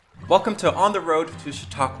Welcome to On the Road to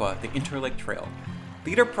Chautauqua, the Interlake Trail,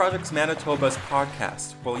 Leader Projects Manitoba's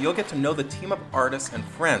podcast, where you'll get to know the team of artists and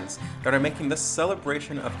friends that are making this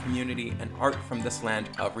celebration of community and art from this land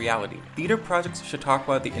of reality. Leader Projects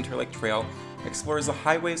Chautauqua, the Interlake Trail, explores the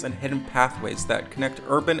highways and hidden pathways that connect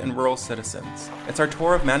urban and rural citizens. It's our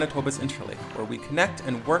tour of Manitoba's Interlake, where we connect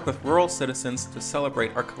and work with rural citizens to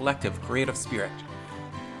celebrate our collective creative spirit.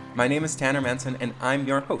 My name is Tanner Manson, and I'm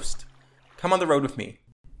your host. Come on the road with me.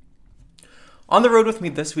 On the road with me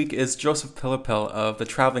this week is Joseph Pillipil of the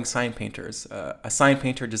Traveling Sign Painters, a sign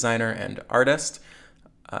painter, designer, and artist,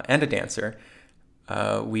 and a dancer.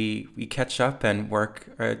 We catch up and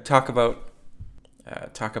talk about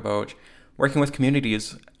working with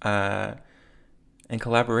communities and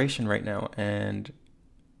collaboration right now, and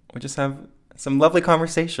we just have some lovely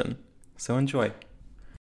conversation. So enjoy.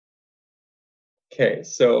 Okay,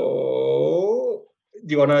 so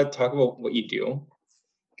do you want to talk about what you do?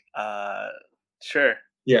 Sure.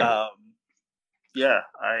 Yeah.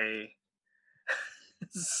 I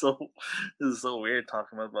this is so weird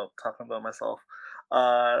talking about myself.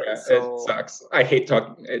 It sucks. I hate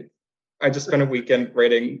talking. I just spent a weekend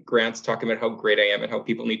writing grants talking about how great I am and how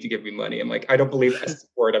people need to give me money. I'm like, I don't believe a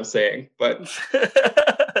word I'm saying, but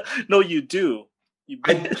no, you do.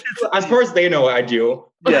 as far as they know, I do.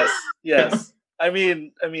 Yes. I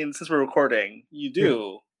mean, since we're recording, you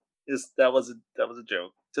do. That was a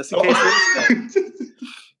joke. Just in case.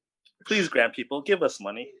 Please, grant people, give us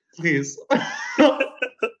money. Please.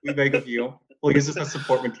 We beg of you. We'll use this as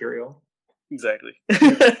support material. Exactly.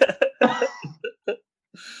 I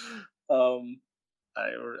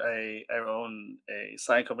own a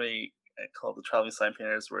sign company called the Traveling Sign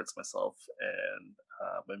Painters, where it's myself and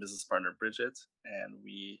my business partner Bridget, and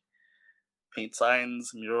we paint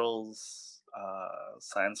signs, murals,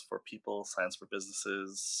 signs for people, signs for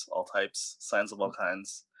businesses, all types, signs of all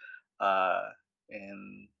kinds,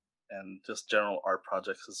 and just general art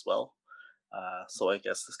projects as well. So I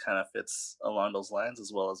guess this kind of fits along those lines,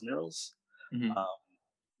 as well as murals. Mm-hmm.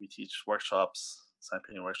 We teach workshops, sign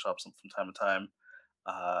painting workshops from time to time.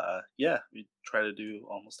 We try to do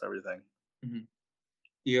almost everything. Mm-hmm.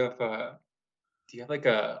 Do you have like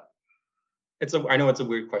a? I know it's a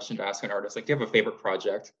weird question to ask an artist. Like, do you have a favorite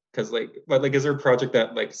project? Because is there a project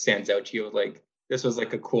that like stands out to you? Like, this was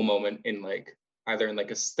like a cool moment in like either in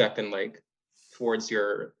like a step in like towards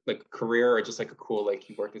your like career, or just like a cool like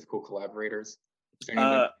you worked with cool collaborators. Is there any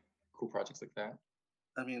like cool projects like that?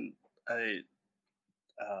 I mean,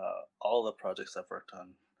 all the projects I've worked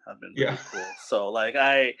on have been really cool. So like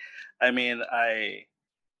I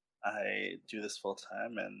do this full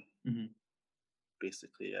time, and mm-hmm.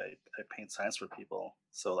 basically I paint signs for people.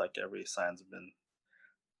 So like every sign's been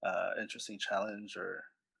interesting challenge, or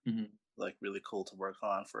mm-hmm. like really cool to work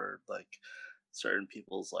on for like certain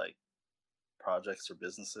people's like projects or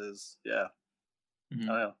businesses. Yeah. Mm-hmm.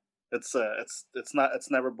 I don't know. It's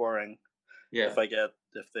never boring. Yeah. If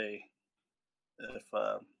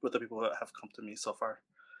with the people that have come to me so far.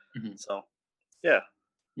 Mm-hmm. So yeah.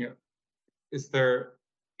 Is there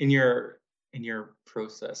in your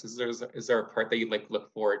process, is there a part that you like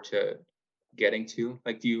look forward to getting to?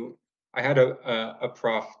 Like, I had a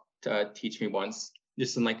prof teach me once,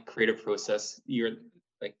 just in like creative process,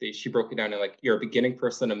 she broke it down to like you're a beginning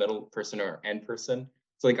person, a middle person, or end person.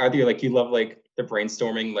 So like either like you love like the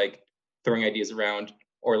brainstorming, like throwing ideas around,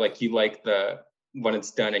 or like you like the when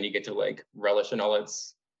it's done and you get to like relish in all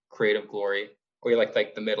its creative glory, or you like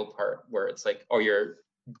the middle part where it's like, oh, you're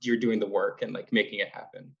doing the work and like making it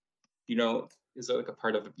happen. Is there like a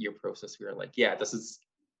part of your process where you're like, yeah, this is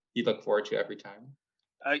you look forward to every time?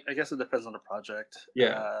 I guess it depends on the project.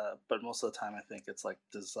 Yeah. But most of the time I think it's like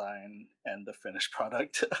design and the finished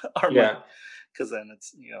product are because then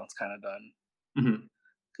it's it's kind of done.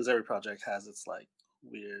 Because every project has its like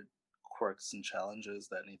weird quirks and challenges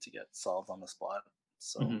that need to get solved on the spot.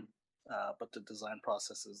 So but the design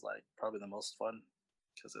process is like probably the most fun,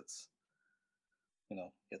 because it's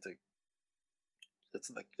it's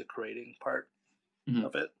like the creating part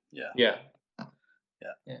of it. Yeah.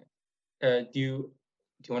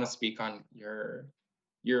 Do you want to speak on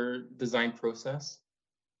your design process?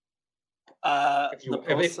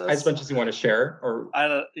 As much as you want to share, or I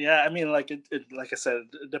don't. Yeah, I mean, like it like I said,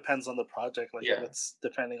 it depends on the project. Like if it's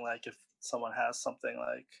depending, like if someone has something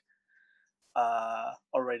like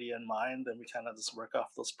already in mind, then we kind of just work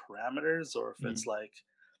off those parameters. Or if it's like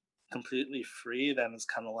completely free, then it's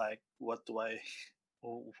kind of like what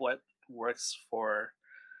works for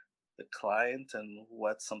the client, and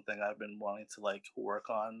what's something I've been wanting to like work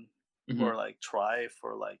on or like try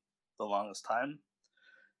for like the longest time.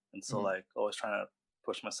 And so like always trying to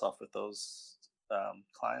push myself with those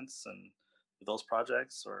clients and those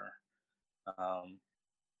projects, or um,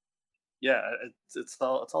 yeah, it's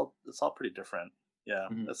all pretty different. Yeah,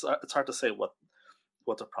 Mhm. it's hard to say what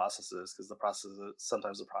the process is, because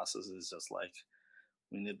sometimes the process is just like,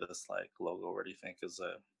 we need this like logo. Where do you think is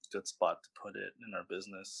a good spot to put it in our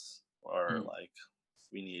business? Or Mhm. like,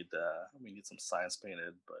 we need some signs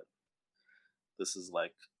painted, but this is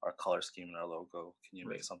like our color scheme and our logo. Can you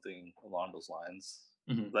make Right. something along those lines?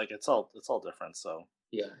 Mhm. Like, it's all different. So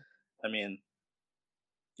Yeah. I mean,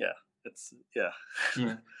 yeah, it's yeah.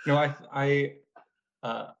 Yeah. No,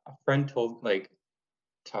 a friend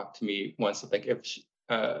talked to me once, like, if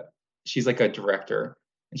she's like a director,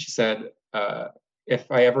 and she said, if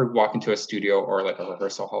I ever walk into a studio or like a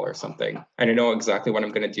rehearsal hall or something, and I know exactly what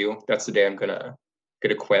I'm gonna do, that's the day I'm gonna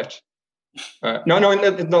quit. No, no,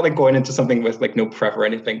 it's not like going into something with like no prep or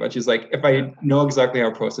anything, but she's like, if Yeah. I know exactly how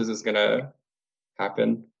a process is gonna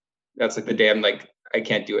happen, that's like the day I'm like, I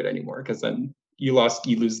can't do it anymore, because then you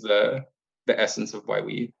lose the essence of why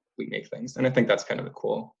we make things. And I think that's kind of a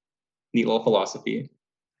cool, neat little philosophy,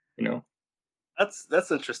 you know?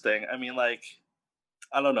 That's interesting. I mean, like,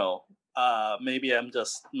 I don't know. Maybe I'm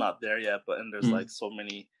just not there yet, but and there's like Mm. so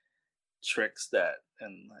many tricks that,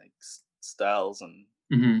 and like styles and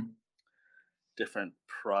Hmm. different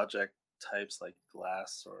project types, like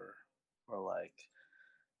glass, or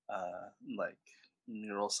uh like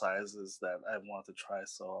mural sizes that I want to try.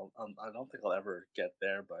 So I don't think I'll ever get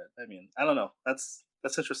there, but I mean, I don't know. That's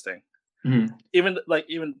interesting. Hmm. Even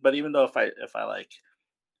though if I like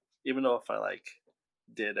even though if I like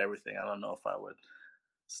did everything, I don't know if I would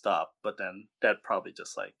stop. But then that'd probably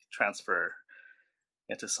just like transfer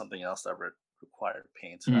into something else that required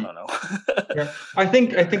paint. I Hmm. don't know. Yeah. I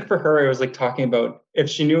think Yeah. for her, it was like talking about if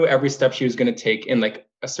she knew every step she was going to take in like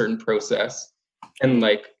a certain process, and Mm,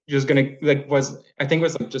 like she was going to like was I think it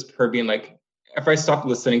was like just her being like, if I stopped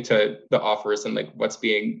listening to the offers and like what's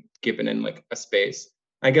being given in like a space,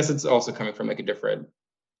 I guess it's also coming from like a different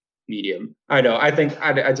medium. I know. I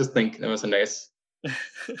just think it was a nice,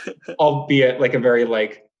 albeit like a very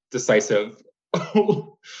like decisive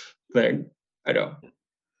thing. I know.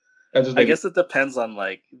 That just I made me. guess it depends on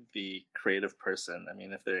like the creative person. I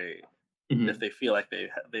mean, if Mhm. they feel like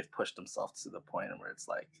they've pushed themselves to the point where it's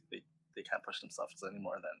like they can't push themselves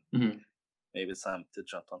anymore, then Mhm. maybe it's time to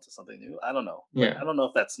jump onto something new. I don't know, but Yeah. I don't know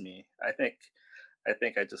if that's me. I think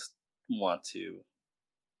I just want to,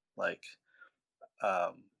 like,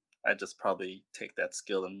 um I just probably take that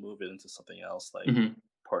skill and move it into something else, like Mhm.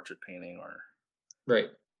 portrait painting,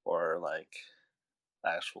 Right. or like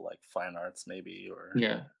actual like fine arts maybe. Or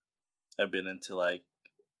Yeah. I've been into like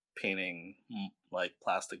painting like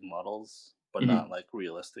plastic models, but not Mhm. like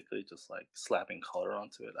realistically, just like slapping color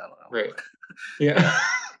onto it. I don't know. Right. Yeah. Yeah.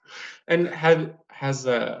 And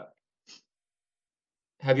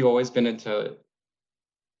have you always been into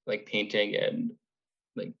like painting and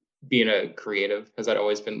like being a creative? Has that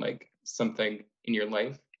always been like something in your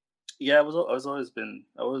life? Yeah, I was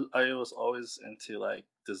always into like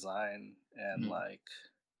design and Mhm.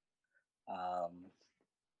 um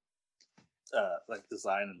like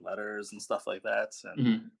design and letters and stuff like that.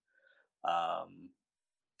 And Mhm. um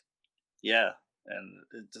yeah, and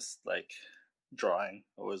it just like drawing.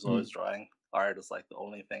 I was always Mhm. drawing. Art is like the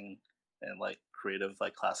only thing, and like creative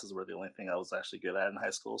like classes were the only thing I was actually good at in high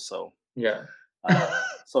school. So Yeah.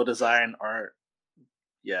 so design, art,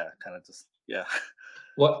 yeah, kind of just yeah.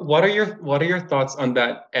 What are your thoughts on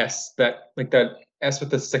that S, that S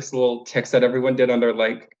with the six little ticks that everyone did on their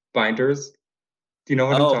like binders? Do you know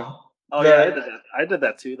what I'm Oh, talking? oh yeah, I The did that. I did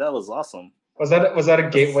that too. That was awesome. was that a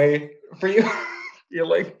That's gateway for you? You're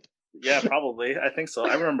like Yeah, probably. I think so.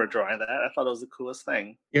 I remember drawing that. I thought it was the coolest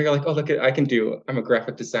thing. you're like, oh look at I can do. I'm a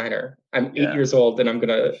graphic designer. I'm 8 Yeah. years old and I'm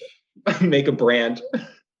gonna make a brand.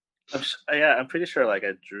 Yeah, I'm pretty sure like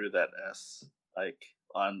I drew that S like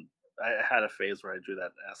on I had a phase where I drew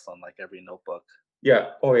that S on like every notebook.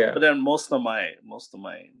 Yeah. Oh But yeah. then most of my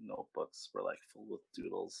notebooks were like full with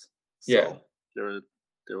doodles. Yeah. So there were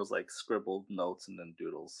there was like scribbled notes and then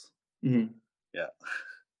doodles. Mhm. Yeah.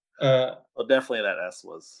 Uh, Well, definitely that S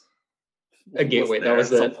was a was gateway. That there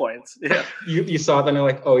was at some it. point. Yeah. You saw that and you're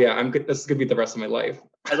like, oh yeah, I'm good. This is gonna be the rest of my life.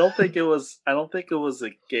 I don't think it was a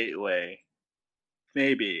gateway,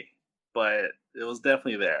 maybe, but it was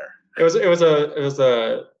definitely there. It was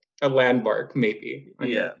a landmark maybe on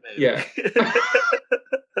Yeah, your maybe. yeah.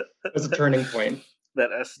 It was a turning point.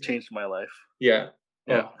 That S changed my life. Yeah.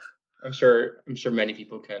 Yeah. Oh, I'm sure many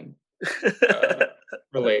people can uh,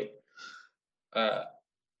 relate. Uh,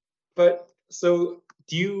 but so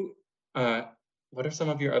do you uh what are some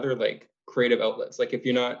of your other like creative outlets? Like if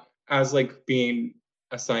you're not as like being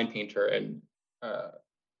a sign painter and uh,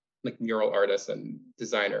 like mural artist and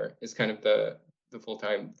designer is kind of the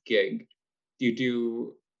full-time gig. Do you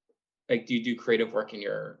do do you do creative work in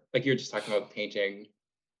your, like you're just talking about painting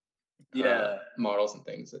Yeah. models and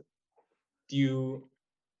things? Do you,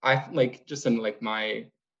 I like just in like my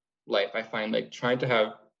life, I find like trying to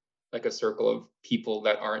have like a circle of people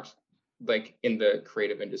that aren't like in the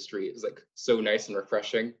creative industry is like so nice and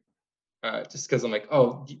refreshing. Just because I'm like,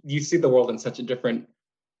 oh, you see the world in such a different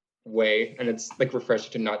way, and it's like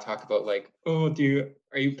refreshing to not talk about like, oh,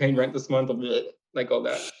 are you paying rent this month? Like all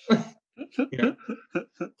that. Yeah.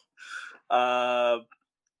 uh,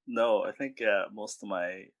 no, I think most of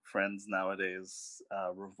my friends nowadays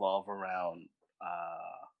revolve around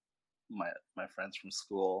my friends from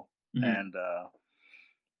school Hmm. and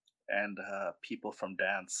people from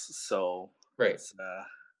dance. So Right.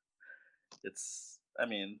 it's I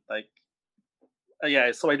mean like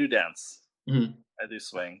yeah. So I do dance. Hmm. I do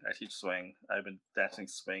swing. I teach swing. I've been dancing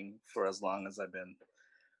swing for as long as I've been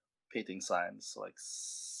painting signs, so like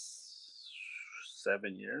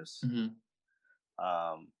 7 years, Hmm.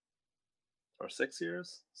 um, or 6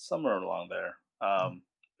 years, somewhere along there.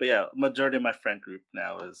 But yeah, majority of my friend group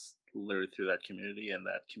now is literally through that community, and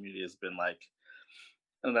that community has been like,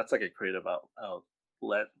 and that's like a creative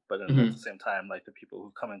outlet. But then at the Hmm. same time, like the people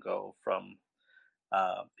who come and go from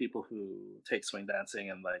people who take swing dancing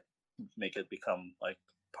and like make it become like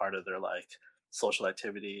part of their like social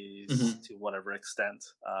activities Hmm. to whatever extent.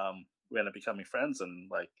 We end up becoming friends and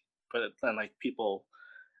like, but then like people,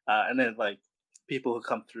 and then like people who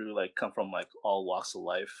come through like come from like all walks of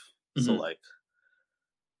life. So Hmm. like,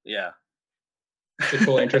 yeah, It's a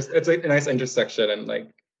cool interest. It's a nice intersection, and like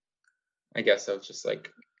I guess of just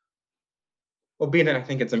like, well, being, I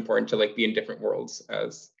think it's important to like be in different worlds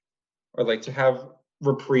as, or like to have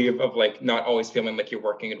reprieve of like not always feeling like you're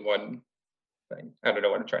working in one thing. I don't know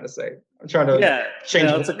what I'm trying to say. I'm trying to yeah. change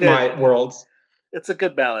No, it's a good, my worlds. it's a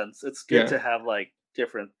good balance. It's good Yeah. to have like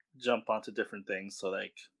different jump onto different things. So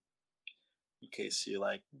like in case you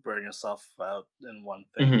like burn yourself out in one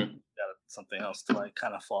thing, Hmm. you got something else to like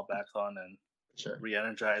kind of fall back on and Sure.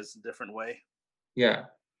 re-energize a different way. Yeah.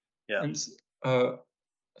 Yeah. And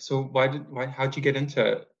so how'd you get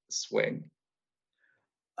into swing?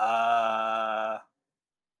 Uh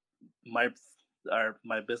my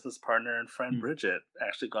my business partner and friend Mm-hmm. Bridget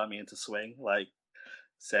actually got me into swing like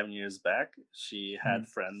 7 years back. She had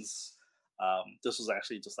friends. This was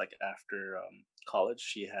actually just like after college.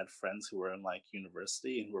 She had friends who were in like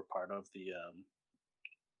university and were part of the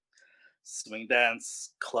swing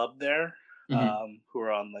dance club there, Hmm. who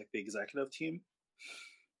were on like the executive team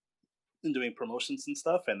and doing promotions and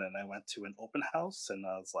stuff. And then I went to an open house and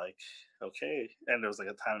I was like, okay. And there was like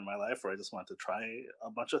a time in my life where I just wanted to try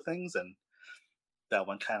a bunch of things and that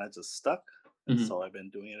one kind of just stuck. And Hmm. so I've been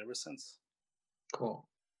doing it ever since. Cool.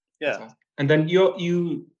 That's Yeah. awesome. And then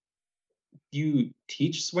you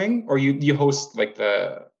teach swing, or you host like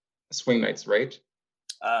the swing nights, right?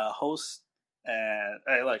 Host and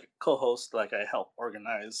I like co-host, like I help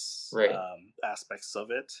organize Right. aspects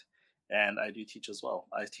of it. And I do teach as well.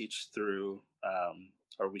 I teach through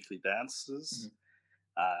our weekly dances,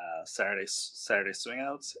 Hmm. Saturday swing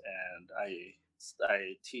outs, and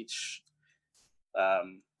I teach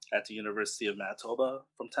um, at the University of Manitoba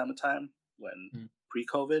from time to time when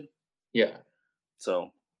pre-COVID. Yeah.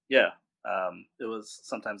 So yeah, it was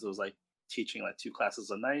sometimes it was like teaching like two classes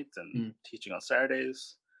a night and Mm. teaching on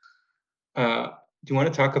Saturdays. Do you want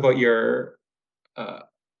to talk about uh,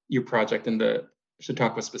 your project in the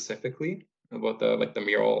Chautauqua specifically, about the like the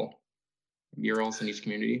murals in each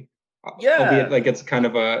community? Albeit Yeah, like it's kind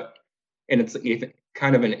of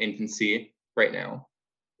kind of an infancy right now.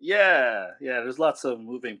 yeah. There's lots of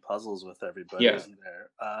moving puzzles with everybody, Yeah. isn't there?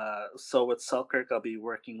 So with Selkirk, I'll be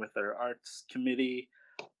working with their arts committee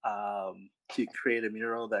to create a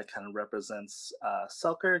mural that kind of represents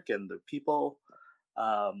Selkirk and the people.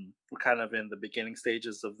 We're kind of in the beginning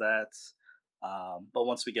stages of that, but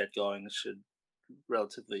once we get going, it should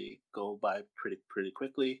relatively go by pretty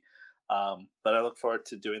quickly. But I look forward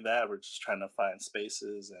to doing that. We're just trying to find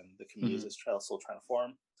spaces, and the community is Hmm. just still trying to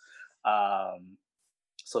form. Um,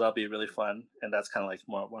 so that'll be really fun, and that's kind of like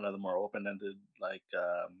more one of the more open-ended like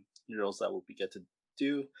murals that we'll be get to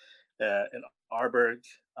do in Arborg.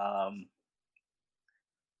 Um,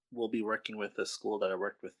 we'll be working with a school that I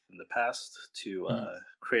worked with in the past to Hmm.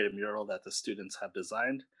 create a mural that the students have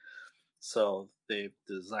designed. So they've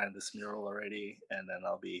designed this mural already, and then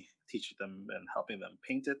I'll be teaching them and helping them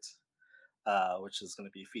paint it, which is going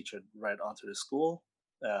to be featured right onto the school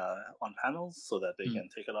on panels so that they Hmm. can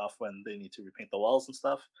take it off when they need to repaint the walls and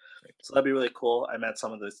stuff. So that'd be really cool. I met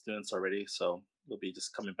some of the students already, so they'll be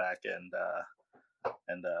just coming back and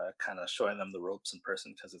kind of showing them the ropes in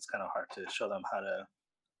person, because it's kind of hard to show them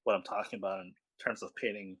what I'm talking about in terms of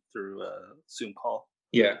painting through a Zoom call.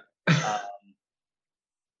 Yeah. Um,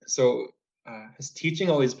 So, has teaching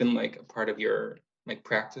always been like a part of your like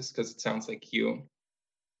practice? Because it sounds like you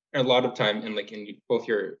a lot of time in like in both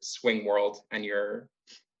your swing world and your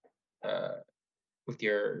uh, with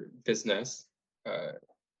your business. It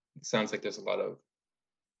sounds like there's a lot of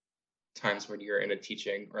times when you're in a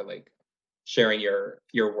teaching or like sharing your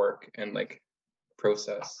work and like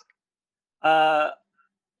process. uh,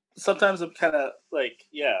 Sometimes I'm kind of like,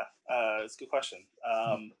 it's a good question.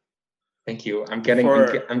 Thank you. For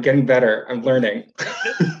I'm getting better. I'm learning.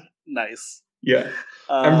 Nice. Yeah.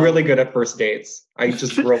 I'm really good at first dates. I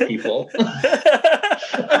just throw people.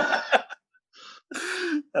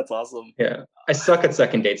 That's awesome. Yeah. I suck at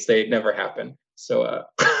second dates. They never happen. So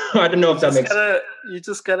I don't know if that makes You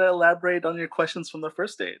just gotta elaborate on your questions from the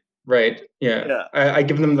first date. right. Yeah. Yeah. I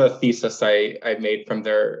give them the thesis I made from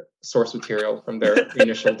their source material from their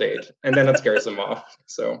initial date, and then it scares them off.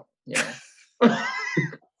 So, you know.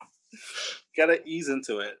 Gotta ease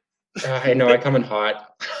into it. I know I come in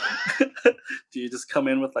hot. Do you just come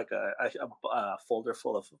in with like a folder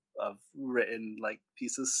full of written like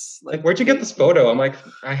pieces? Like, where'd you get this photo? I'm like,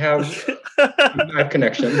 I have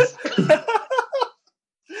connections.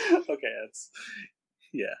 Okay,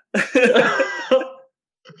 yeah.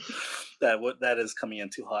 That is coming in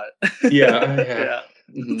too hot. Yeah. Yeah.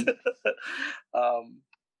 Mm-hmm.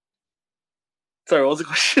 Sorry, what was the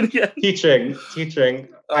question again? Teaching.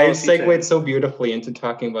 Oh, I teaching. segued so beautifully into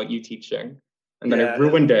talking about you teaching, and then I Yeah.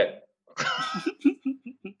 ruined it.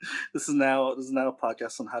 This is now a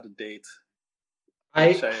podcast on how to date.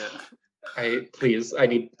 I please, I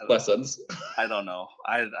need lessons. I don't know.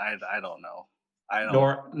 I don't know. I don't.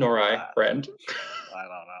 Nor I, friend. I don't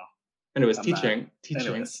know. Anyways, I'm teaching.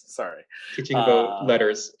 Anyways, sorry. Teaching about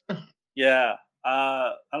letters. Yeah.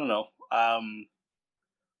 I don't know.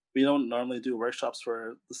 We don't normally do workshops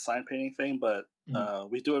for the sign painting thing, but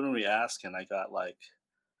we do it when we ask. And I got like,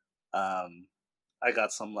 I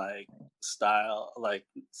got some like style, like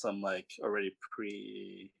some like already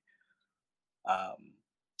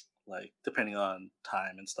like depending on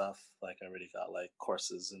time and stuff. Like I already got like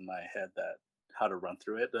courses in my head that how to run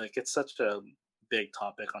through it. Like it's such a big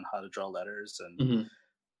topic on how to draw letters, and Mm-hmm.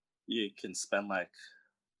 you can spend like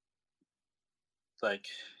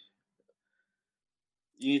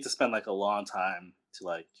you need to spend like a long time to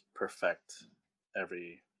like perfect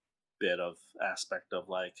every bit of aspect of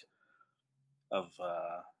like of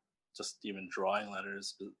just even drawing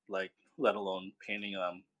letters, like let alone painting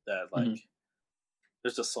them. That like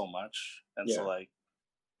there's just so much, and so like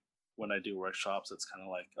when I do workshops, it's kind of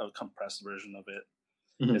like a compressed version of it.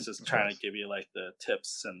 It's just trying to give you like the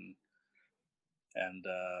tips and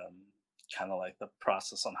kind of like the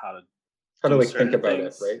process on how to like think about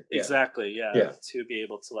things. it, right? Exactly, Yeah. To be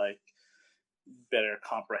able to like better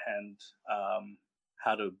comprehend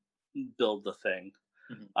how to build the thing.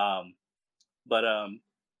 But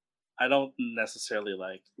I don't necessarily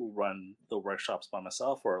like run the workshops by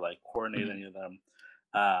myself or like coordinate any of them.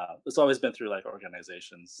 It's always been through like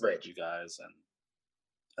organizations like you guys and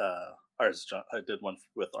I did one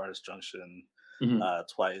with Artist Junction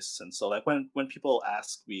twice, and so like when people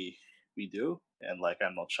ask, we do, and like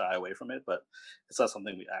I'm not shy away from it, but it's not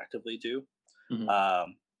something we actively do. In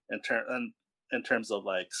terms of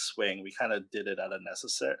like swing, we kind of did it out of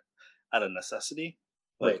necessity.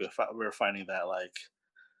 Like we were finding that like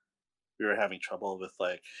we were having trouble with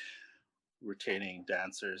like retaining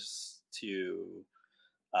dancers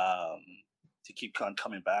um to keep on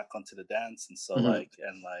coming back onto the dance, and so like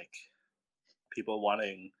people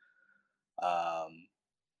wanting um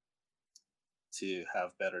to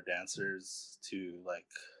have better dancers to like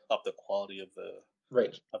up the quality of the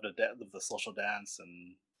social dance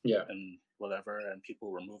and whatever, and people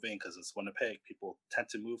were moving because it's Winnipeg. People tend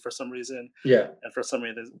to move for some reason. And for some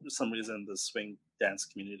reason, the swing dance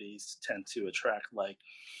communities tend to attract like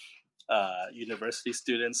university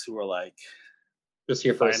students who are like just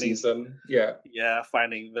here for a season.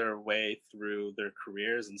 Finding their way through their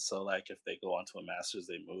careers, and so like if they go on to a master's,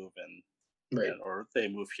 they move or they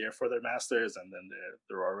move here for their masters, and then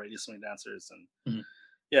they're already swing dancers, and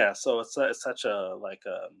so it's such a like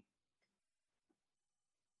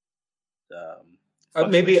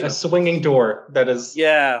maybe a swinging door that is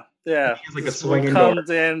like a swinging door comes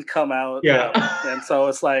in, come out, and so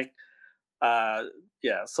it's like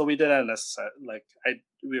so we did it I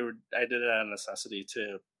did it out of necessity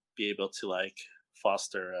to be able to like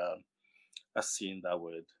foster a scene that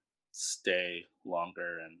would stay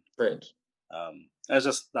longer, and it's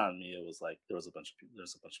just not me. It was like there was a bunch of people.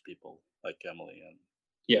 There's a bunch of people like Emily, and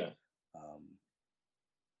Yeah. um,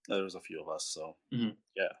 there was a few of us. So Hmm.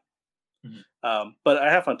 yeah. Hmm. But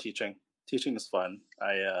I have fun teaching. Teaching is fun.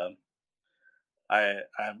 I'm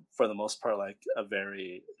for the most part like a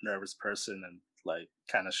very nervous person and like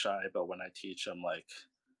kind of shy. But when I teach, I'm like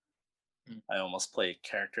I almost play a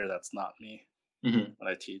character that's not me Hmm. when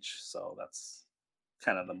I teach. So that's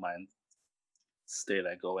kind of the mind state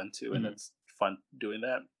I go into, and Hmm. it's fun doing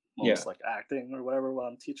that. Yeah. Almost like acting or whatever while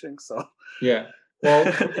I'm teaching. So Yeah. Well,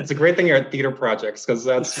 it's a great thing you're at theater projects because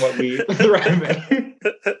that's what we thrive in.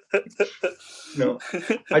 No,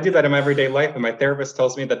 I do that in my everyday life, and my therapist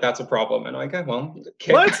tells me that that's a problem, and I'm like, well,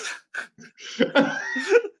 okay. What?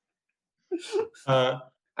 uh,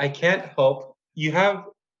 I can't help. You have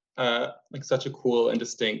like such a cool and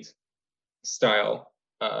distinct style.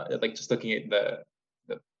 Like just looking at the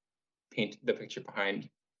the picture behind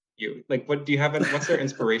you. Like, what do you have? What's their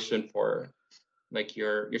inspiration for like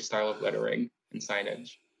your style of lettering and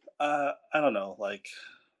signage? I don't know. Like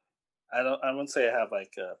I wouldn't say I have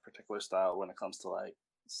like a particular style when it comes to like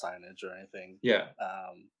signage or anything. Yeah.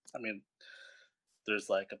 I mean, there's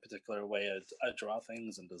like a particular way I draw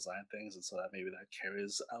things and design things, and so that maybe that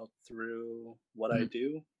carries out through what I Mhm.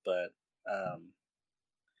 do. But um,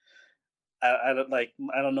 I don't like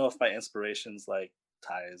I don't know if my inspirations like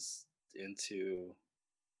ties into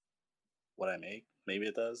what I make. Maybe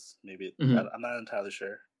it does. Mhm. I'm not entirely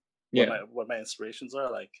sure Yeah. what my inspirations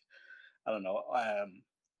are. Like I don't know. A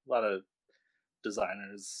lot of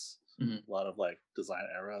designers, Mhm. a lot of like design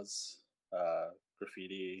eras,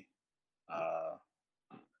 graffiti, uh,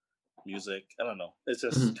 music. I don't know. It's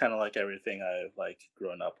just Mhm. kind of like everything I've like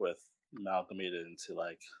grown up with, amalgamated into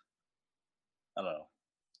like I don't know.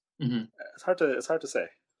 Mhm. It's hard to say.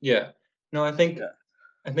 Yeah. No, Yeah.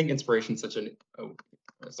 I think inspiration is such an oh,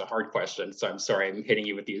 it's a hard question. So I'm sorry I'm hitting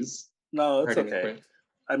you with these No, it's hard hitting okay. questions.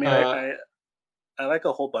 I mean, Uh, I like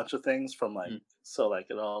a whole bunch of things from like mm, so like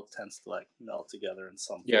it all tends to like melt together in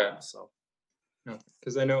some form. yeah. So No,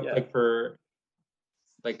 because I know yeah, like for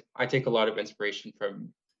like I take a lot of inspiration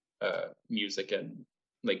from music and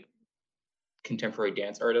like contemporary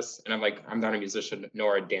dance artists, and I'm not a musician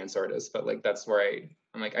nor a dance artist, but like that's where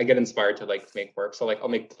I'm like I get inspired to like make work. So like I'll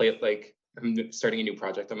make play like I'm starting a new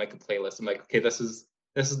project. I'll make a playlist. I'm like, okay, this is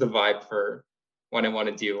the vibe for what I want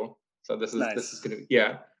to do. So this is nice. gonna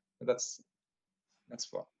yeah. That's that's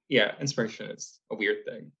fun. Yeah, inspiration is a weird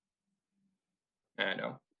thing. I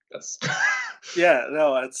know that's Yeah,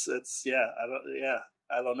 no, it's yeah.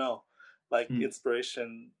 I don't know. Like Mm,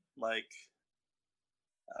 inspiration, like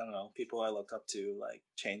I don't know, people I look up to like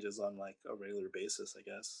changes on like a regular basis. I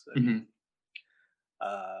guess. I mhm, mean,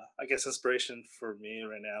 I guess inspiration for me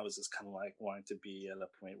right now is just kind of like wanting to be at a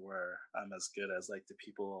point where I'm as good as like the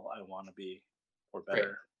people I want to be, or right.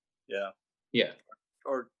 better. Yeah, Yeah.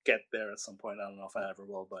 or get there at some point. I don't know if I ever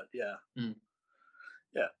will, but yeah, Mm,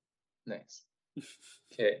 yeah, nice.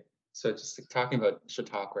 Okay, so just like, talking about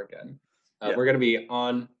Chautauqua again, yeah. we're going to be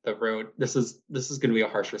on the road. This is going to be a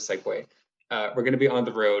harsher segue. We're going to be on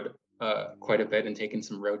the road quite a bit and taking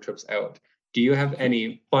some road trips out. Do you have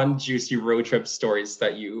any fun, juicy road trip stories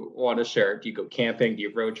that you want to share? Do you go camping? Do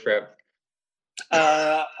you road trip?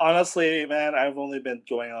 Honestly, man, I've only been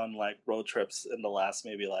going on like road trips in the last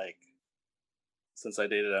maybe like since I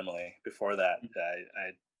dated Emily. Before that,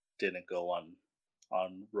 I didn't go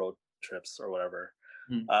on road trips or whatever.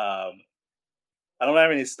 Mhm. Um, I don't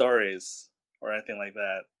have any stories or anything like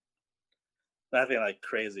that. Nothing like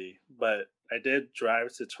crazy, but I did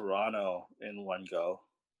drive to Toronto in one go,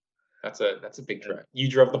 That's a big and drive. You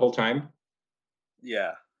drove the whole time,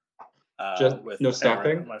 yeah, just with no Erin,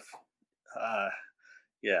 stopping. uh,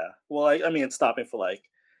 yeah. Well, I mean, stopping for like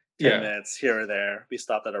 10 Yeah. minutes here or there. We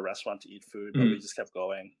stopped at a restaurant to eat food, but we Mhm. just kept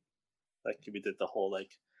going. Like we did the whole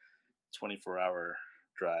like 24-hour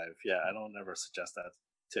drive. Yeah, I don't ever suggest that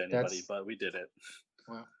to anybody, That's but we did it,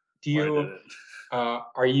 wow. Do or I did you it.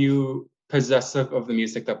 are you possessive of the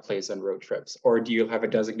music that plays on road trips, or do you have a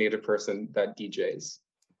designated person that DJs?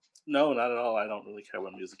 No, not at all. I don't really care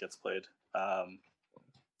when music gets played.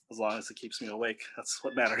 As long as it keeps me awake, that's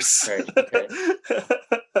what matters. Right. Okay.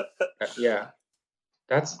 Yeah.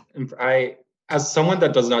 I as someone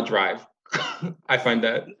that does not drive, I find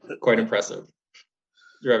that quite impressive.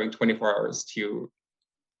 Driving 24 hours to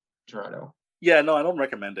Toronto. Yeah, no, I don't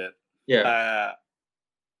recommend it. Yeah. Uh,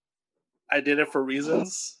 I did it for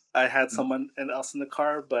reasons. I had Mm. someone else in the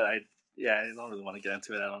car, but yeah, I don't really want to get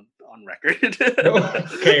into it on record. No.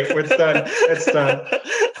 Okay. It's done. It's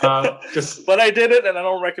done. Just But I did it, and I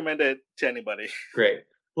don't recommend it to anybody. great.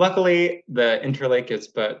 Luckily, the Interlake is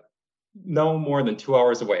but no more than 2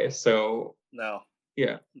 hours away. So No.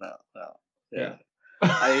 Yeah. No. Yeah.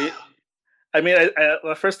 I mean,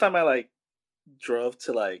 the first time I like drove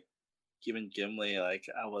to like even Gimli, like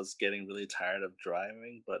I was getting really tired of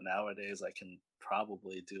driving. But nowadays, I could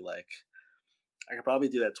probably do that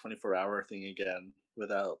 24-hour thing again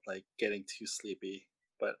without like getting too sleepy.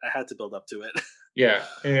 But I had to build up to it. Yeah.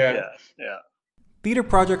 Yeah. Theater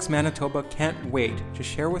Projects Manitoba can't wait to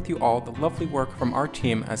share with you all the lovely work from our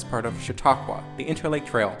team as part of Chautauqua, the Interlake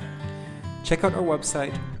Trail. Check out our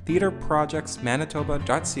website,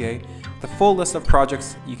 theaterprojectsmanitoba.ca, the full list of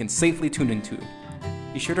projects you can safely tune into.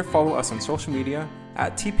 Be sure to follow us on social media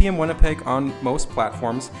at TPM Winnipeg on most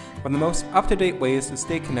platforms for the most up-to-date ways to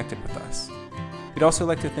stay connected with us. We'd also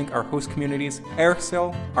like to thank our host communities,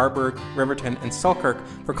 Eriksdale, Arborg, Riverton, and Selkirk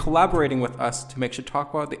for collaborating with us to make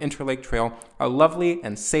Chautauqua, the Interlake Trail, a lovely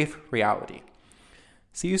and safe reality.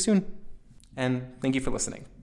 See you soon, and thank you for listening.